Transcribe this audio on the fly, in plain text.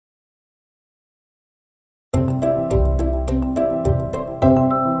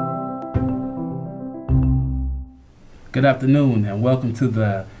Good afternoon, and welcome to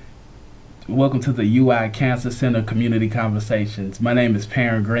the UI Cancer Center Community Conversations. My name is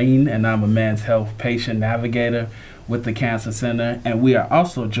Perrin Green, and I'm a men's health patient navigator with the Cancer Center. And we are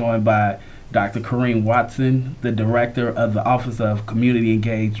also joined by Dr. Karriem Watson, the director of the Office of Community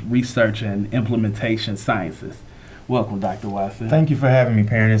Engaged Research and Implementation Sciences. Welcome, Dr. Watson. Thank you for having me,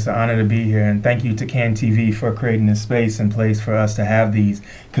 Perrin. It's an honor to be here, and thank you to CAN TV for creating this space and place for us to have these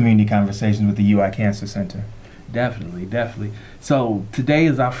community conversations with the UI Cancer Center. Definitely. So today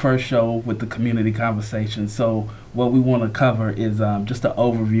is our first show with the community conversation. So what we want to cover is just an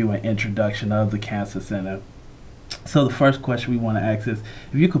overview and introduction of the Cancer Center. So the first question we want to ask is,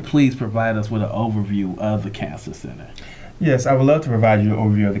 if you could please provide us with an overview of the Cancer Center. Yes, I would love to provide you an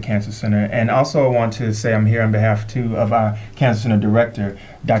overview of the Cancer Center. And also I want to say I'm here on behalf, too, of our Cancer Center Director,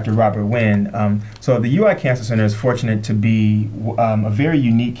 Dr. Robert Nguyen. So the UI Cancer Center is fortunate to be a very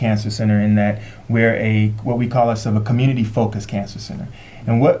unique cancer center in that we're what we call ourselves a community-focused cancer center.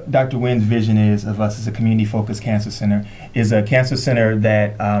 And what Dr. Nguyen's vision is of us as a community-focused cancer center is a cancer center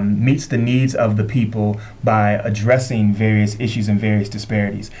that meets the needs of the people by addressing various issues and various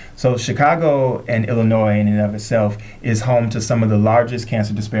disparities. So Chicago and Illinois in and of itself is home to some of the largest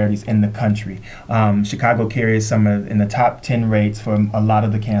cancer disparities in the country. Chicago carries in the top 10 rates for a lot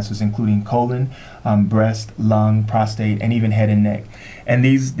of the cancers, including colon, breast, lung, prostate, and even head and neck. And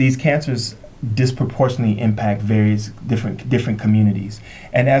these cancers disproportionately impact various different communities.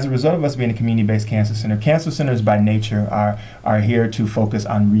 And as a result of us being a community-based cancer centers by nature are here to focus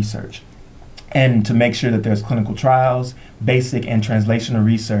on research and to make sure that there's clinical trials, basic and translational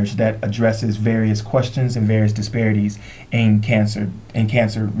research that addresses various questions and various disparities in cancer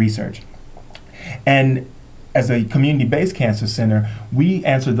research. And as a community-based cancer center, we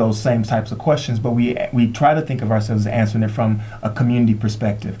answer those same types of questions, but we try to think of ourselves as answering it from a community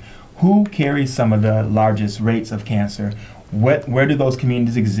perspective. Who carries some of the largest rates of cancer? Where do those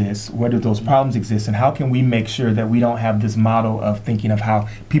communities exist? Where do those problems exist? And how can we make sure that we don't have this model of thinking of how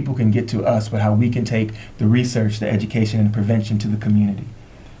people can get to us, but how we can take the research, the education, and the prevention to the community?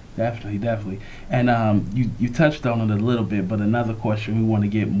 Definitely. And you touched on it a little bit, but another question we want to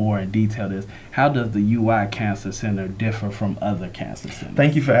get more in detail is, how does the UI Cancer Center differ from other cancer centers?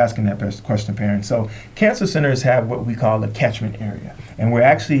 Thank you for asking that question, Perrin. So cancer centers have what we call a catchment area. And we're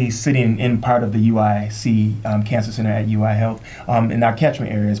actually sitting in part of the UIC Cancer Center at UI Health. In our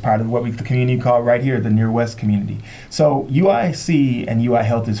catchment area is part of what the community call right here, the Near West community. So UIC and UI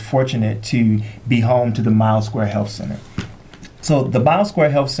Health is fortunate to be home to the Miles Square Health Center. So the Miles Square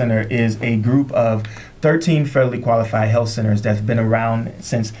Health Center is a group of 13 federally qualified health centers that's been around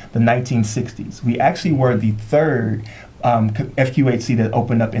since the 1960s. We actually were the third FQHC that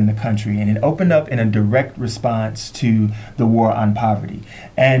opened up in the country, and it opened up in a direct response to the war on poverty.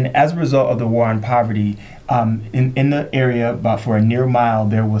 And as a result of the war on poverty, in the area, for a near mile,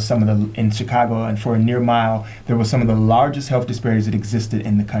 there was in Chicago, and for a near mile, there was some of the largest health disparities that existed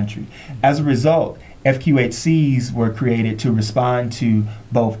in the country. As a result, FQHCs were created to respond to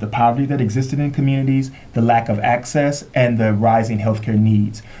both the poverty that existed in communities, the lack of access, and the rising healthcare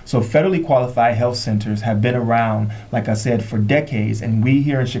needs. So federally qualified health centers have been around, like I said, for decades, and we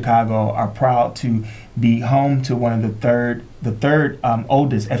here in Chicago are proud to be home to one of the third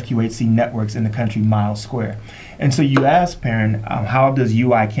oldest FQHC networks in the country, Miles Square. And so you asked, Perrin, how does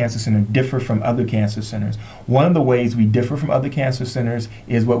UI Cancer Center differ from other cancer centers? One of the ways we differ from other cancer centers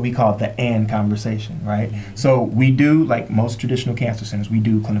is what we call the "and" conversation, right? Mm-hmm. So we do, like most traditional cancer centers, we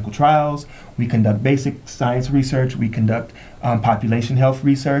do clinical trials, we conduct basic science research, we conduct population health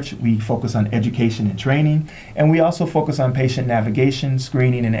research, we focus on education and training, and we also focus on patient navigation,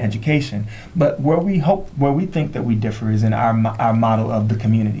 screening, and education. But where we think that we differ is in our model of the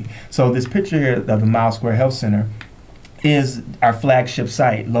community. So this picture here of the Miles Square Health Center is our flagship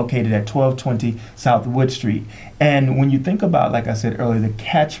site located at 1220 South Wood Street. And when you think about, like I said earlier, the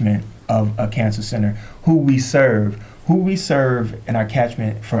catchment of a cancer center, who we serve in our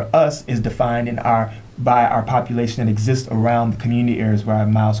catchment for us is defined by our population that exists around the community areas where our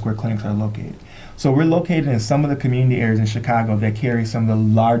Miles Square clinics are located. So we're located in some of the community areas in Chicago that carry some of the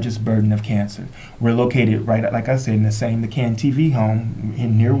largest burden of cancer. We're located right, like I said, in the CAN TV home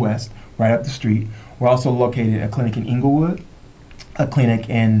in Near West, right up the street. We're also located at a clinic in Inglewood, a clinic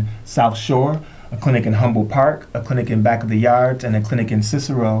in South Shore, a clinic in Humboldt Park, a clinic in Back of the Yards, and a clinic in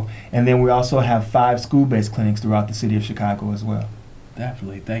Cicero. And then we also have 5 school-based clinics throughout the city of Chicago as well.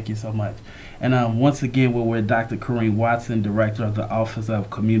 Definitely. Thank you so much. And once again, we're with Dr. Karriem Watson, Director of the Office of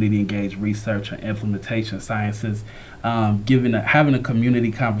Community Engaged Research and Implementation Sciences, having a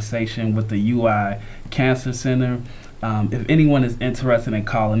community conversation with the UI Cancer Center. If anyone is interested in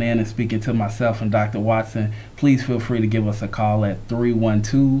calling in and speaking to myself and Dr. Watson, please feel free to give us a call at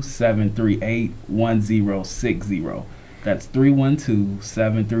 312-738-1060. That's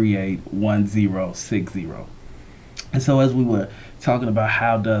 312-738-1060. And so as we were talking about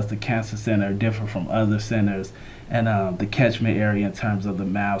how does the Cancer Center differ from other centers and the catchment area in terms of the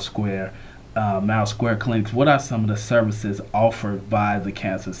mile square clinics, what are some of the services offered by the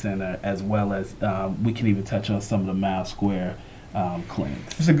Cancer Center, as well as we can even touch on some of the mile square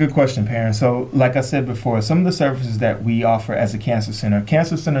clinics? That's a good question, Perrin. So like I said before, some of the services that we offer as a cancer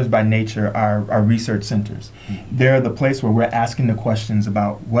centers by nature are research centers. Mm-hmm. They're the place where we're asking the questions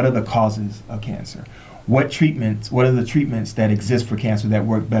about what are the causes of cancer. What are the treatments that exist for cancer that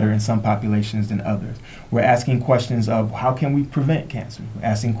work better in some populations than others? We're asking questions of how can we prevent cancer? We're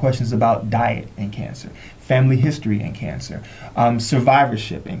asking questions about diet and cancer, family history and cancer,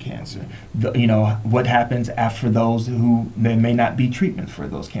 survivorship in cancer. What happens after those who there may not be treatment for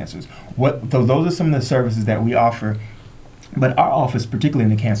those cancers? Those are some of the services that we offer. But our office,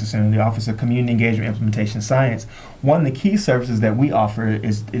 particularly in the Cancer Center, the Office of Community Engagement Implementation Science, one of the key services that we offer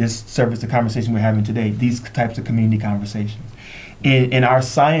is service the conversation we're having today, these types of community conversations. In our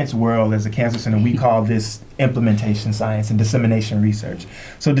science world as a Cancer Center, we call this implementation science and dissemination research.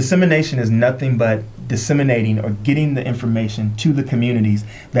 So dissemination is nothing but disseminating or getting the information to the communities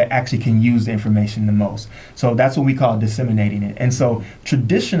that actually can use the information the most. So that's what we call disseminating it. And so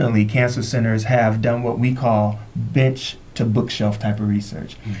traditionally, Cancer Centers have done what we call bench to bookshelf type of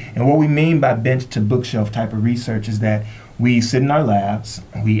research. Mm-hmm. And what we mean by bench to bookshelf type of research is that we sit in our labs,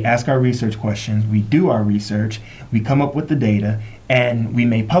 we ask our research questions, we do our research, we come up with the data, and we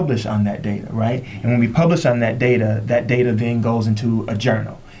may publish on that data, right? And when we publish on that data then goes into a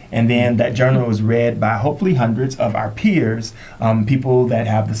journal. And then that journal is read by hopefully hundreds of our peers, people that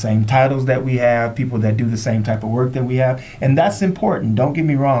have the same titles that we have, people that do the same type of work that we have. And that's important. Don't get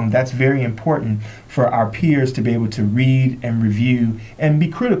me wrong. That's very important for our peers to be able to read and review and be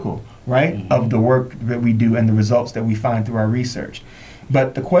critical, right, mm-hmm. of the work that we do and the results that we find through our research.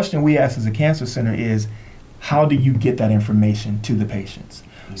 But the question we ask as a Cancer Center is, how do you get that information to the patients?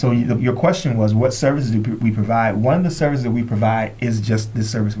 So your question was, what services do we provide? One of the services that we provide is just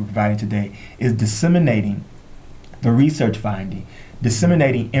this service we're providing today, is disseminating the research finding,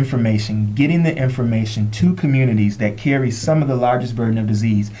 disseminating information, getting the information to communities that carry some of the largest burden of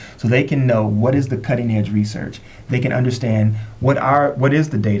disease so they can know what is the cutting edge research. They can understand what is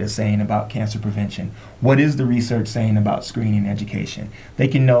the data saying about cancer prevention, what is the research saying about screening and education. They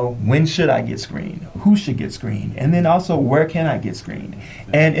can know when should I get screened, who should get screened, and then also where can I get screened.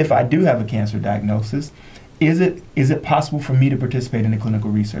 And if I do have a cancer diagnosis, is it possible for me to participate in a clinical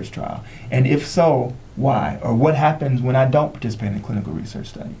research trial? And if so, why? Or what happens when I don't participate in a clinical research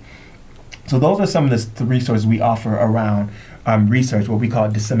study? So those are some of the resources we offer around research, what we call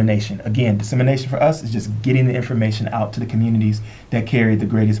dissemination. Again, dissemination for us is just getting the information out to the communities that carry the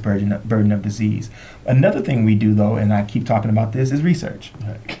greatest burden of disease. Another thing we do, though, and I keep talking about this, is research.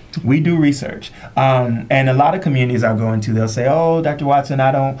 Right. We do research, and a lot of communities I go into, they'll say, "Oh, Dr. Watson,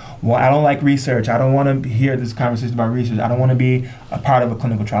 I don't like research. I don't want to hear this conversation about research. I don't want to be a part of a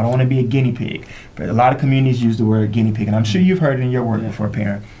clinical trial. I don't want to be a guinea pig." But a lot of communities use the word guinea pig, and I'm sure you've heard it in your work before,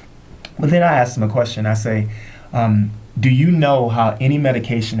 Perrin. But then I ask them a question. I say, do you know how any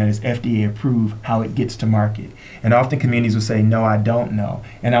medication that is FDA approved, how it gets to market? And often communities will say, no, I don't know.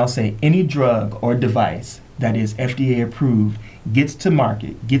 And I'll say, any drug or device that is FDA approved gets to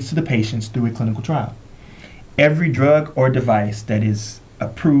market, gets to the patients through a clinical trial. Every drug or device that is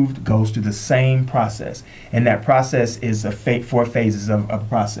approved goes through the same process. And that process is 4 phases of a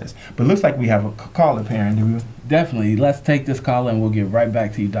process. But it looks like we have a caller, Perrin. Do we? Definitely. Let's take this call and we'll get right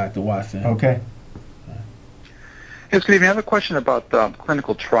back to you, Dr. Watson. Okay. Yes, good evening. I have a question about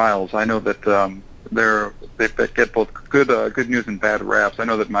clinical trials. I know that they get both good news and bad raps. I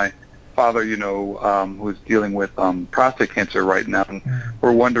know that my father, who's dealing with prostate cancer right now, and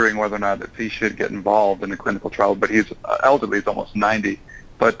we're wondering whether or not if he should get involved in a clinical trial. But he's elderly; he's almost 90.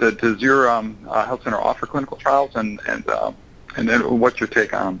 But does your health center offer clinical trials, and then what's your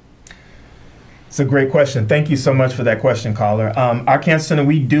take on them? It's a great question. Thank you so much for that question, caller. Our Cancer Center,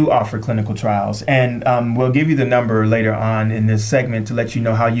 we do offer clinical trials, and we'll give you the number later on in this segment to let you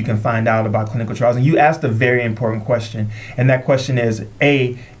know how you can find out about clinical trials. And you asked a very important question, and that question is,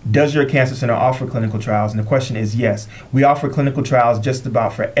 A, does your Cancer Center offer clinical trials? And the question is yes. We offer clinical trials just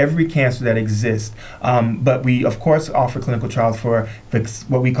about for every cancer that exists, but we, of course, offer clinical trials for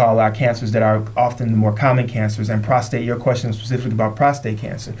what we call our cancers that are often the more common cancers, and prostate, your question is specifically about prostate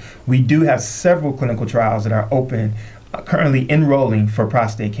cancer. We do have several clinical trials that are open, currently enrolling for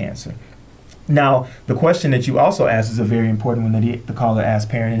prostate cancer. Now, the question that you also asked is a very important one that the caller asked,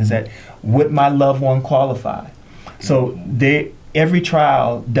 parent, is that would my loved one qualify? So every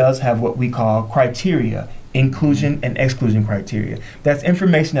trial does have what we call criteria, inclusion and exclusion criteria. That's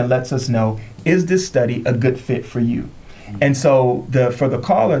information that lets us know, is this study a good fit for you? And so for the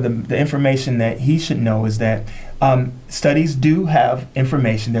caller, the information that he should know is that studies do have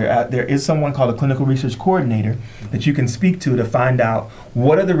information. There is someone called a clinical research coordinator that you can speak to find out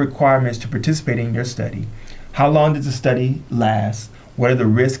what are the requirements to participate in your study, how long does the study last, what are the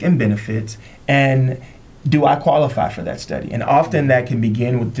risks and benefits, and do I qualify for that study? And often that can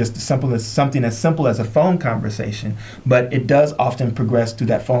begin with just something as simple as a phone conversation, but it does often progress through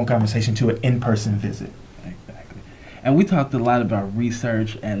that phone conversation to an in-person visit. And we talked a lot about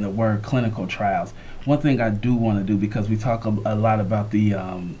research and the word clinical trials. One thing I do want to do, because we talk a lot about the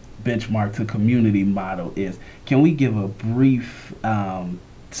benchmark to community model, is can we give a brief,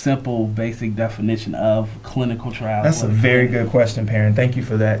 simple, basic definition of clinical trials? That's a very good question, Perrin. Thank you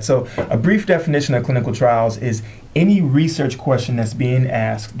for that. So a brief definition of clinical trials is any research question that's being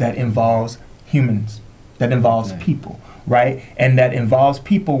asked that involves humans, that involves people, right? And that involves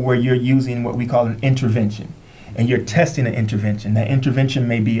people where you're using what we call an intervention. And you're testing an intervention. That intervention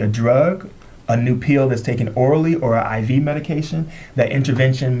may be a drug, a new pill that's taken orally, or an IV medication. That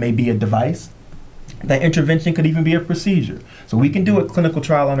intervention may be a device. That intervention could even be a procedure. So we can do a clinical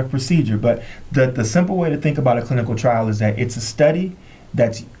trial on a procedure, but the simple way to think about a clinical trial is that it's a study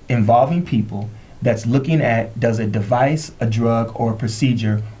that's involving people, that's looking at, does a device, a drug, or a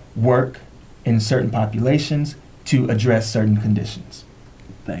procedure work in certain populations to address certain conditions?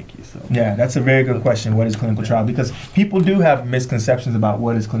 Thank you. So yeah, that's a very good question. What is clinical trial? Because people do have misconceptions about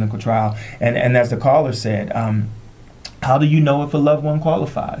what is clinical trial. And as the caller said, how do you know if a loved one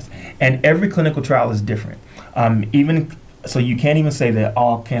qualifies? And every clinical trial is different. So you can't even say that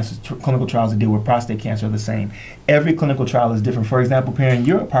all clinical trials that deal with prostate cancer are the same. Every clinical trial is different. For example, Perrin,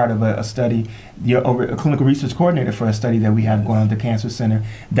 you're a part of a study, you're a clinical research coordinator for a study that we have going on at the Cancer Center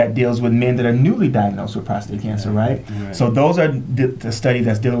that deals with men that are newly diagnosed with prostate cancer, right? So those are the study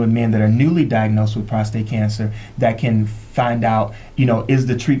that's dealing with men that are newly diagnosed with prostate cancer that can find out, is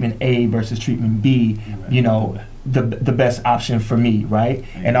the treatment A versus treatment B, the best option for me, right?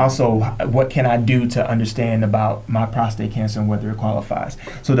 And also, what can I do to understand about my prostate cancer and whether it qualifies?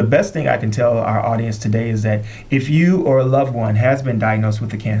 So the best thing I can tell our audience today is that if you or a loved one has been diagnosed with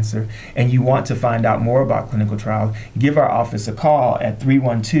the cancer and you want to find out more about clinical trials, give our office a call at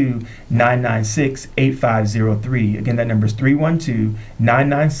 312-996-8503. Again, that number is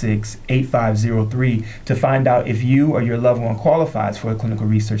 312-996-8503 to find out if you or your loved one qualifies for a clinical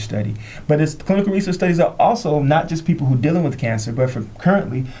research study. But clinical research studies are also not just people who are dealing with cancer, but for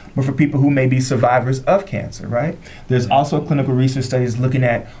people who may be survivors of cancer, right? There's also clinical research studies looking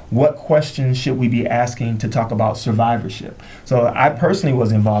at what questions should we be asking to talk about survivorship. So I personally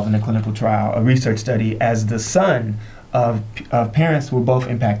was involved in a clinical trial, a research study, as the son of parents who were both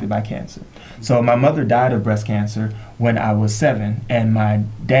impacted by cancer. So my mother died of breast cancer when I was 7, and my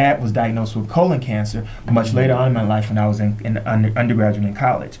dad was diagnosed with colon cancer much later on in my life when I was in undergraduate and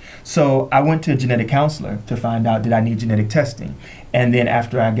college. So I went to a genetic counselor to find out, did I need genetic testing? And then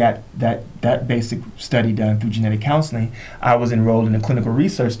after I got that basic study done through genetic counseling, I was enrolled in a clinical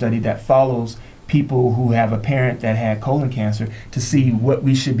research study that follows people who have a parent that had colon cancer to see what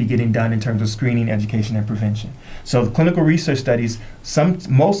we should be getting done in terms of screening, education, and prevention. So the clinical research studies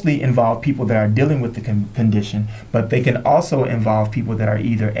mostly involve people that are dealing with the condition, but they can also involve people that are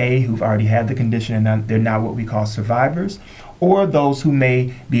either A, who've already had the condition and they're now what we call survivors, or those who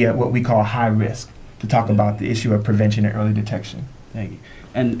may be at what we call high risk, to talk about the issue of prevention and early detection. Thank you.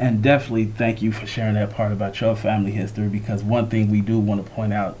 And definitely thank you for sharing that part about your family history, because one thing we do want to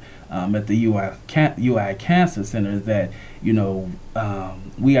point out at the UI Cancer Center is that,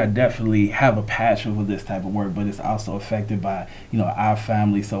 we are definitely have a passion for this type of work, but it's also affected by, our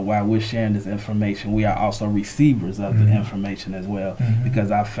family. So while we're sharing this information, we are also receivers of the information as well,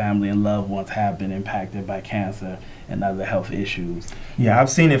 because our family and loved ones have been impacted by cancer and other health issues. Yeah, I've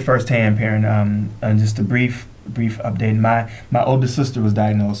seen it firsthand, Perrin. And just a brief update. My older sister was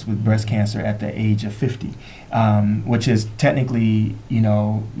diagnosed with breast cancer at the age of 50, which is technically,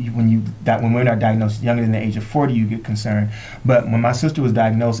 when women are diagnosed younger than the age of 40, you get concerned. But when my sister was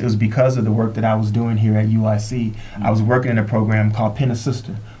diagnosed, it was because of the work that I was doing here at UIC. I was working in a program called Pin a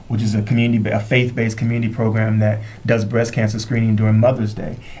Sister, which is a faith-based community program that does breast cancer screening during Mother's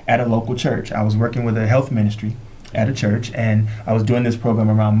Day at a local church. I was working with a health ministry at a church, and I was doing this program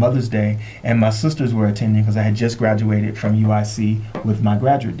around Mother's Day, and my sisters were attending because I had just graduated from UIC with my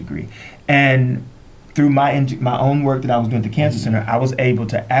graduate degree. And through my own work that I was doing at the Cancer Center, I was able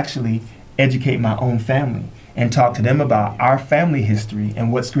to actually educate my own family and talk to them about our family history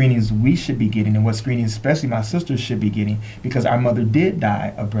and what screenings we should be getting and what screenings especially my sisters should be getting, because our mother did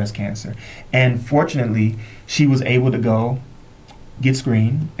die of breast cancer. And fortunately, she was able to go get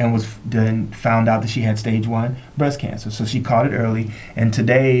screened and was then found out that she had stage 1 breast cancer. So she caught it early, and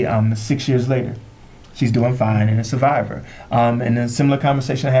today, 6 years later, she's doing fine and a survivor. And a similar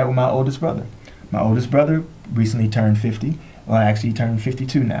conversation I had with my oldest brother. My oldest brother recently turned 50. Well, actually, he turned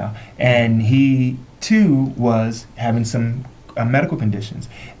 52 now. And he, too, was having some medical conditions.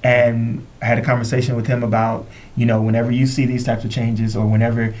 And I had a conversation with him about, whenever you see these types of changes, or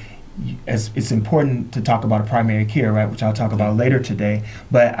whenever it's important to talk about primary care, right, which I'll talk about later today.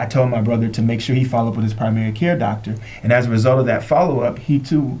 But I told my brother to make sure he followed up with his primary care doctor. And as a result of that follow-up,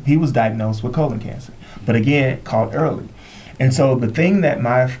 he was diagnosed with colon cancer. But again, caught early. And so the thing that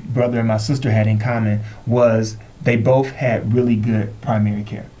my brother and my sister had in common was they both had really good primary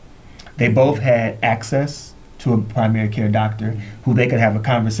care. They both had access to a primary care doctor who they could have a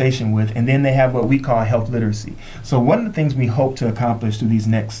conversation with, and then they have what we call health literacy. So one of the things we hope to accomplish through this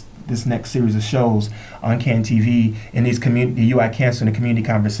next series of shows on CAN TV and these the UI Cancer and the community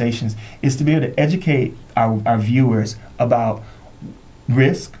conversations is to be able to educate our viewers about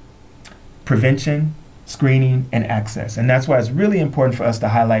risk, prevention, screening, and access. And that's why it's really important for us to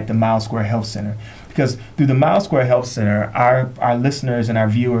highlight the Miles Square Health Center, because through the Miles Square Health Center, our listeners and our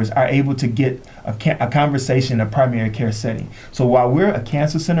viewers are able to get a conversation in a primary care setting. So while we're a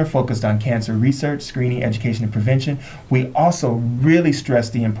cancer center focused on cancer research, screening, education, and prevention, we also really stress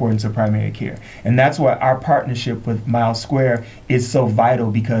the importance of primary care. And that's why our partnership with Miles Square is so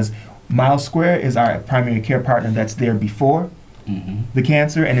vital, because Miles Square is our primary care partner that's there before the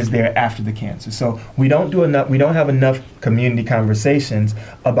cancer and is there after the cancer. So we don't have enough community conversations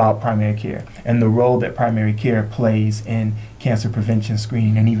about primary care and the role that primary care plays in cancer prevention,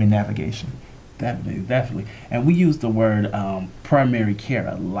 screening, and even navigation. Definitely. And we use the word primary care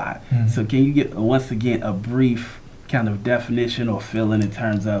a lot. So can you get, once again, a brief kind of definition or feeling in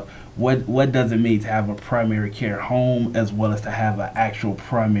terms of what does it mean to have a primary care home as well as to have an actual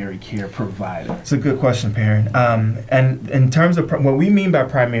primary care provider? It's a good question, Perrin. And in terms of what we mean by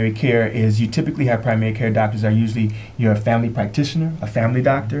primary care is you typically have primary care doctors are usually you're a family practitioner, a family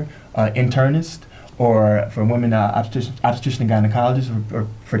doctor, internist, or for women, obstetrician and gynecologist, or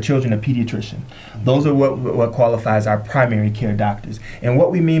for children, a pediatrician. Those are what qualifies our primary care doctors. And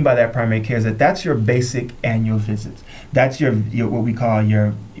what we mean by that primary care is that's your basic annual visits. That's your what we call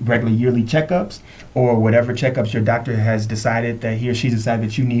your regular yearly checkups, or whatever checkups your doctor has decided that he or she decided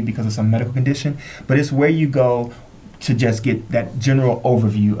that you need because of some medical condition. But it's where you go to just get that general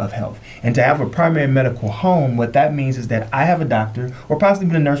overview of health. And to have a primary medical home, what that means is that I have a doctor, or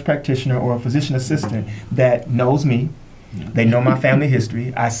possibly a nurse practitioner or a physician assistant that knows me. They know my family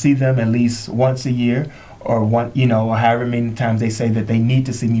history. I see them at least once a year, or or however many times they say that they need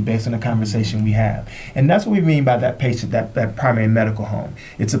to see me based on the conversation we have. And that's what we mean by that patient, that primary medical home.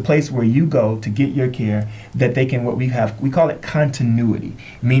 It's a place where you go to get your care that they can, we call it continuity,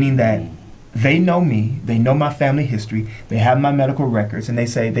 meaning that they know me, they know my family history, they have my medical records, and they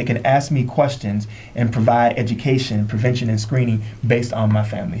say they can ask me questions and provide education, prevention, and screening based on my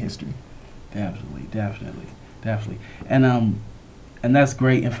family history. Definitely. And that's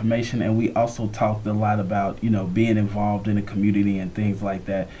great information. And we also talked a lot about, being involved in the community and things like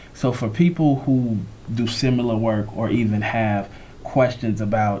that. So for people who do similar work or even have questions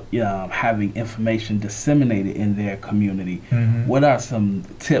about having information disseminated in their community, what are some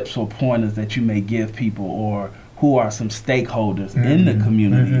tips or pointers that you may give people, or who are some stakeholders in the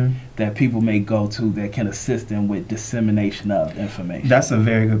community that people may go to that can assist them with dissemination of information? That's a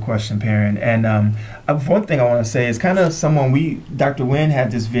very good question, Perrin. And one thing I want to say is kind of Dr. Nguyen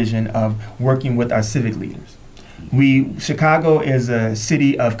had this vision of working with our civic leaders. Chicago is a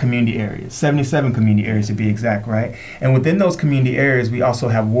city of community areas, 77 community areas to be exact, right? And within those community areas, we also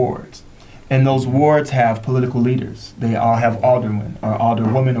have wards. And those wards have political leaders. They all have aldermen or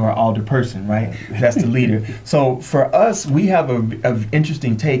alderwoman or alderperson, right? That's the leader. So for us, we have an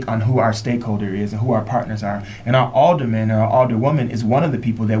interesting take on who our stakeholder is and who our partners are. And our alderman or alderwoman is one of the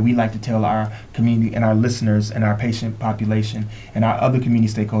people that we like to tell our community and our listeners and our patient population and our other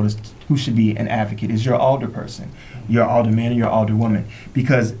community stakeholders who should be an advocate is your alderperson, your alderman, or your alderwoman,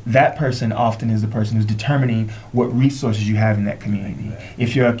 because that person often is the person who's determining what resources you have in that community.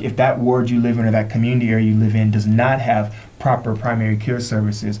 If that ward you live in or that community area you live in does not have proper primary care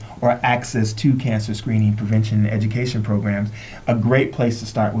services or access to cancer screening, prevention, and education programs, a great place to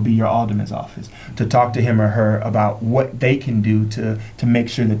start would be your alderman's office, to talk to him or her about what they can do to make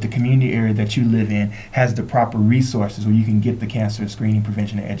sure that the community area that you live in has the proper resources where you can get the cancer screening,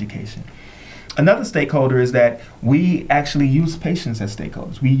 prevention, and education. Another stakeholder is that we actually use patients as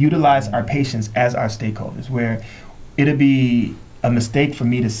stakeholders. We utilize our patients as our stakeholders, where it'll be a mistake for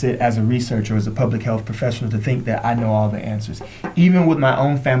me to sit as a researcher, as a public health professional, to think that I know all the answers. Even with my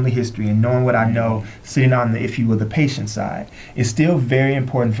own family history and knowing what I know, sitting on the, if you will, the patient side, it's still very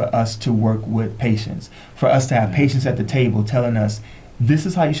important for us to work with patients, for us to have patients at the table telling us, this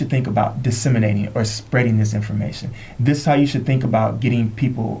is how you should think about disseminating or spreading this information. This is how you should think about getting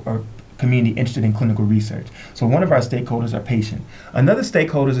people or community interested in clinical research. So one of our stakeholders are patient. Another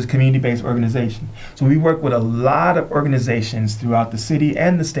stakeholder is community-based organization. So we work with a lot of organizations throughout the city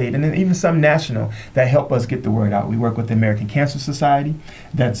and the state, and then even some national, that help us get the word out. We work with the American Cancer Society,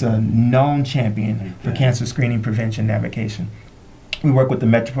 that's a known champion for cancer screening, prevention, navigation. We work with the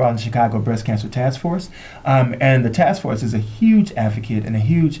Metropolitan Chicago Breast Cancer Task Force, and the task force is a huge advocate and a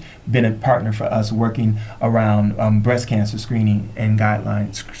huge partner for us working around breast cancer screening and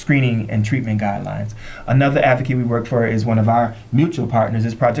guidelines, screening and treatment guidelines. Another advocate we work for is one of our mutual partners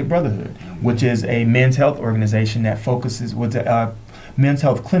is Project Brotherhood, which is a men's health organization that focuses with a men's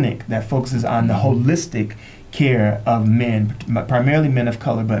health clinic that focuses on the holistic care of men, primarily men of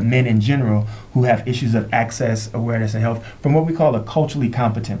color, but men in general who have issues of access, awareness, and health from what we call a culturally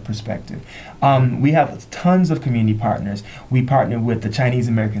competent perspective. We have tons of community partners. We partner with the Chinese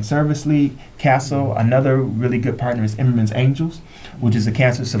American Service League, CASO. Another really good partner is Immerman's Angels, which is a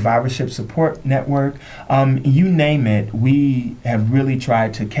cancer survivorship support network. You name it, we have really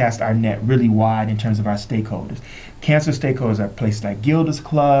tried to cast our net really wide in terms of our stakeholders. Cancer stakeholders are places like Gilda's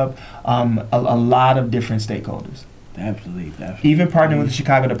Club, a lot of different stakeholders. Definitely. Even partnering with the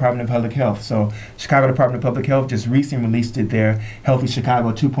Chicago Department of Public Health. So Chicago Department of Public Health just recently released their Healthy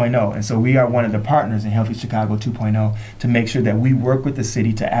Chicago 2.0. And so we are one of the partners in Healthy Chicago 2.0 to make sure that we work with the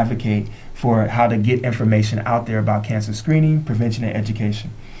city to advocate for how to get information out there about cancer screening, prevention, and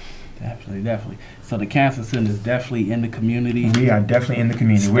education. Definitely. So the Cancer Center is definitely in the community. We are definitely in the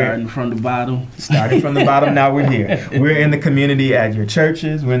community. Starting from the bottom. Starting from the bottom, now we're here. We're in the community at your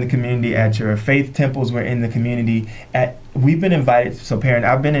churches. We're in the community at your faith temples. We're in the community at, we've been invited, so parent,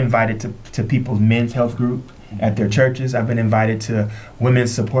 I've been invited to people's men's health group at their churches. I've been invited to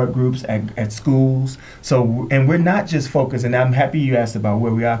women's support groups at schools. So, and we're not just focused, and I'm happy you asked about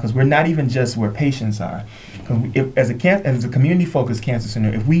where we are, because we're not even just where patients are. As a community-focused cancer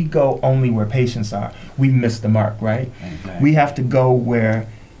center, if we go only where patients are, we've missed the mark, right? Exactly. We have to go where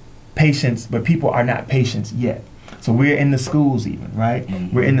people are not patients yet. So we're in the schools even, right?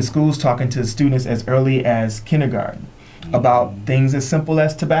 Mm-hmm. We're in the schools talking to students as early as kindergarten about things as simple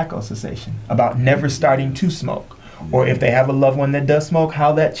as tobacco cessation, about never starting to smoke, or if they have a loved one that does smoke,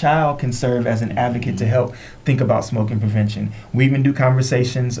 how that child can serve as an advocate to help think about smoking prevention. We even do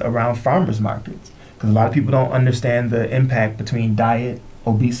conversations around farmers markets, because a lot of people don't understand the impact between diet,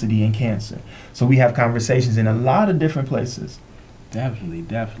 obesity, and cancer. So we have conversations in a lot of different places. Definitely.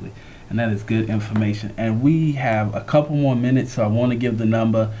 And that is good information. And we have a couple more minutes, so I want to give the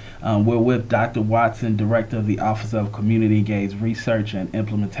number. We're with Dr. Watson, Director of the Office of Community Engaged Research and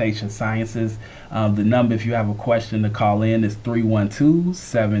Implementation Sciences. The number, if you have a question to call in, is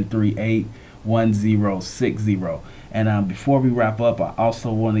 312-738-1060. And before we wrap up, I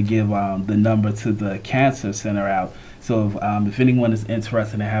also want to give the number to the Cancer Center out. So if anyone is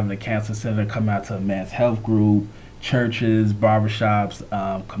interested in having a Cancer Center come out to a men's health group, churches, barbershops,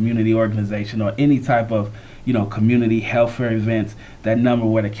 community organization, or any type of community health fair events, that number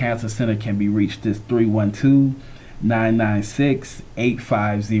where the Cancer Center can be reached is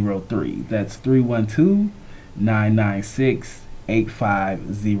 312-996-8503. That's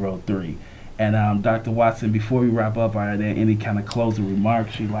 312-996-8503. And Dr. Watson, before we wrap up, are there any kind of closing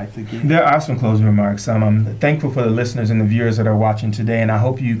remarks you'd like to give? There are some closing remarks. I'm thankful for the listeners and the viewers that are watching today, and I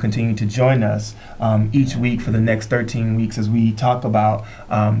hope you continue to join us each week for the next 13 weeks as we talk about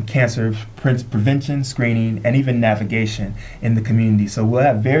cancer prevention, screening, and even navigation in the community. So we'll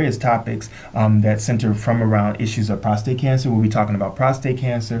have various topics that center from around issues of prostate cancer. We'll be talking about prostate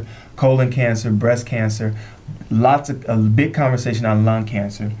cancer, colon cancer, breast cancer, a big conversation on lung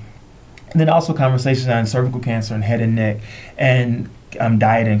cancer. And then also conversations on cervical cancer and head and neck and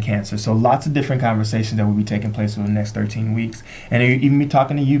diet and cancer. So lots of different conversations that will be taking place over the next 13 weeks. And even be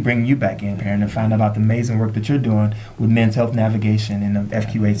talking to you, bringing you back in, Perrin, and find out about the amazing work that you're doing with men's health navigation in the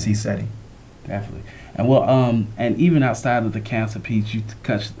FQHC setting. Definitely. And well, and even outside of the cancer piece, you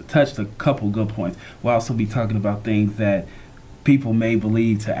touched a couple good points. We'll also be talking about things that people may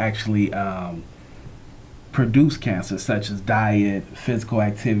believe to actually produce cancer, such as diet, physical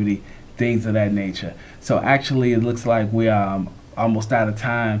activity, things of that nature. So actually, it looks like we are almost out of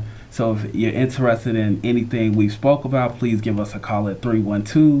time. So if you're interested in anything we spoke about, please give us a call at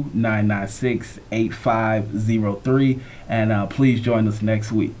 312-996-8503. And please join us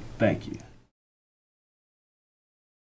next week. Thank you.